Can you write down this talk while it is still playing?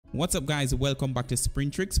What's up guys, welcome back to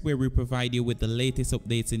Sprint Tricks, where we provide you with the latest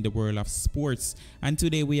updates in the world of sports. And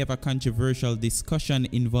today we have a controversial discussion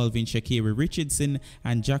involving Sha'Carri Richardson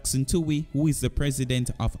and Jackson Tuwei, who is the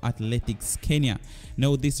president of Athletics Kenya.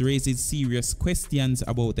 Now this raises serious questions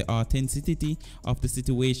about the authenticity of the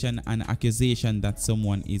situation and accusation that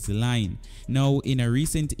someone is lying. Now in a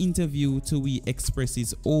recent interview, Tuwei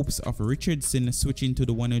expresses hopes of Richardson switching to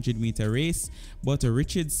the 100-meter race, but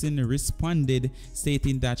Richardson responded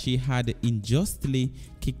stating that she had unjustly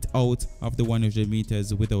kicked out of the 100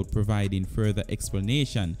 meters without providing further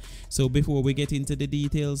explanation. So before we get into the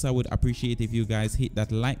details, I would appreciate if you guys hit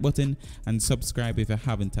that like button and subscribe if you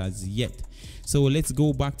haven't as yet. So let's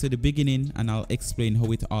go back to the beginning and I'll explain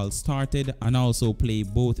how it all started and also play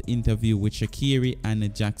both interview with Sha'Carri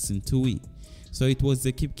and Jackson Tuwei. So it was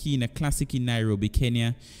the Kipkeena Classic in Nairobi,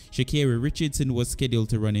 Kenya. Sha'Carri Richardson was scheduled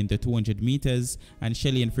to run in the 200 meters and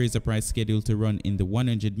Shelly-Ann Fraser-Pryce scheduled to run in the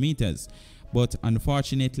 100 meters. But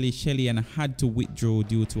unfortunately, Shelly-Ann had to withdraw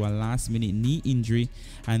due to a last-minute knee injury,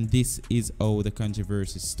 and this is how the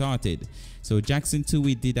controversy started. So Jackson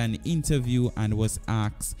Tuwei did an interview and was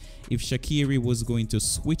asked if Sha'Carri was going to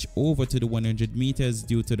switch over to the 100 meters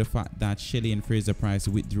due to the fact that Shelly-Ann Fraser-Pryce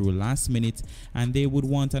withdrew last minute and they would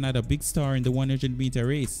want another big star in the 100-meter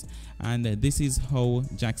race. And this is how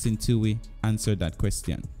Jackson Tuwei answered that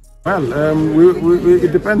question. Well,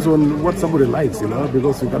 it depends on what somebody likes, you know,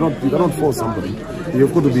 because you cannot force somebody.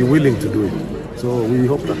 You've got to be willing to do it. So we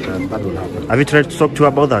hope that that will happen. Have you tried to talk to her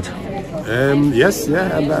about that? Yes,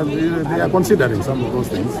 yeah, and they are considering some of those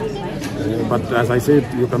things. But as I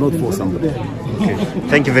said, you cannot force somebody. Okay.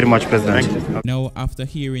 Thank you very much, President. Now, after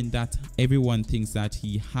hearing that, everyone thinks that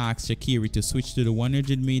he asked Sha'Carri to switch to the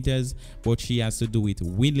 100 meters, but she has to do it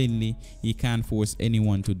willingly. He can't force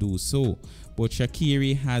anyone to do so. But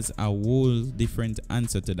Sha'Carri has a whole different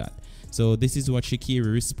answer to that. So this is what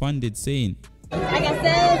Sha'Carri responded, saying, like I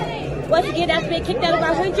said, once again, after being kicked out of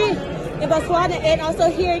our country in Botswana and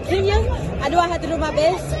also here in Kenya, I knew I had to do my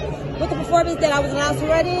best with the performance that I was allowed to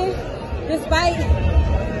run in, despite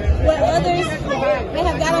what others may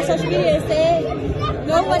have got on social media and said.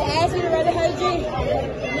 No one asked me to run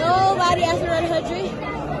 100. Nobody asked me to run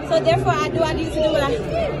 100. So therefore, I knew I needed to do what I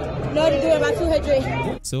know to do in my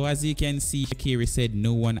 200. So as you can see, Sha'Carri said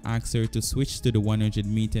no one asked her to switch to the 100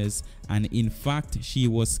 meters, and in fact she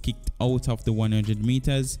was kicked out of the 100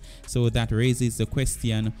 meters. So that raises the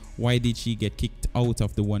question, why did she get kicked out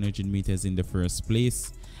of the 100 meters in the first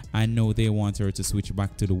place? And now they want her to switch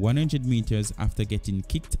back to the 100 meters after getting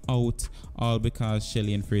kicked out, all because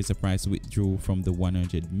Shelly-Ann Fraser-Pryce withdrew from the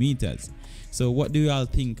 100 meters. So what do y'all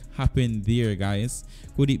think happened there, guys?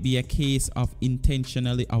 Could it be a case of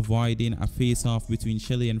intentionally avoiding a face-off between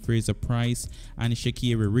Shelly-Ann Fraser-Pryce and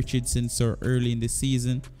Sha'Carri Richardson so early in the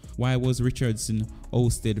season? Why was Richardson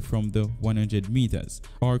ousted from the 100 meters?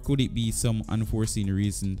 Or could it be some unforeseen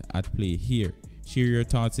reason at play here? Share your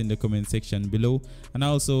thoughts in the comment section below, and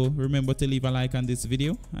also remember to leave a like on this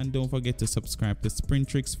video, and don't forget to subscribe to Sprint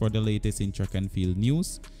Tricks for the latest in track and field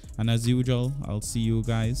news. And as usual, I'll see you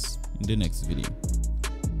guys in the next video.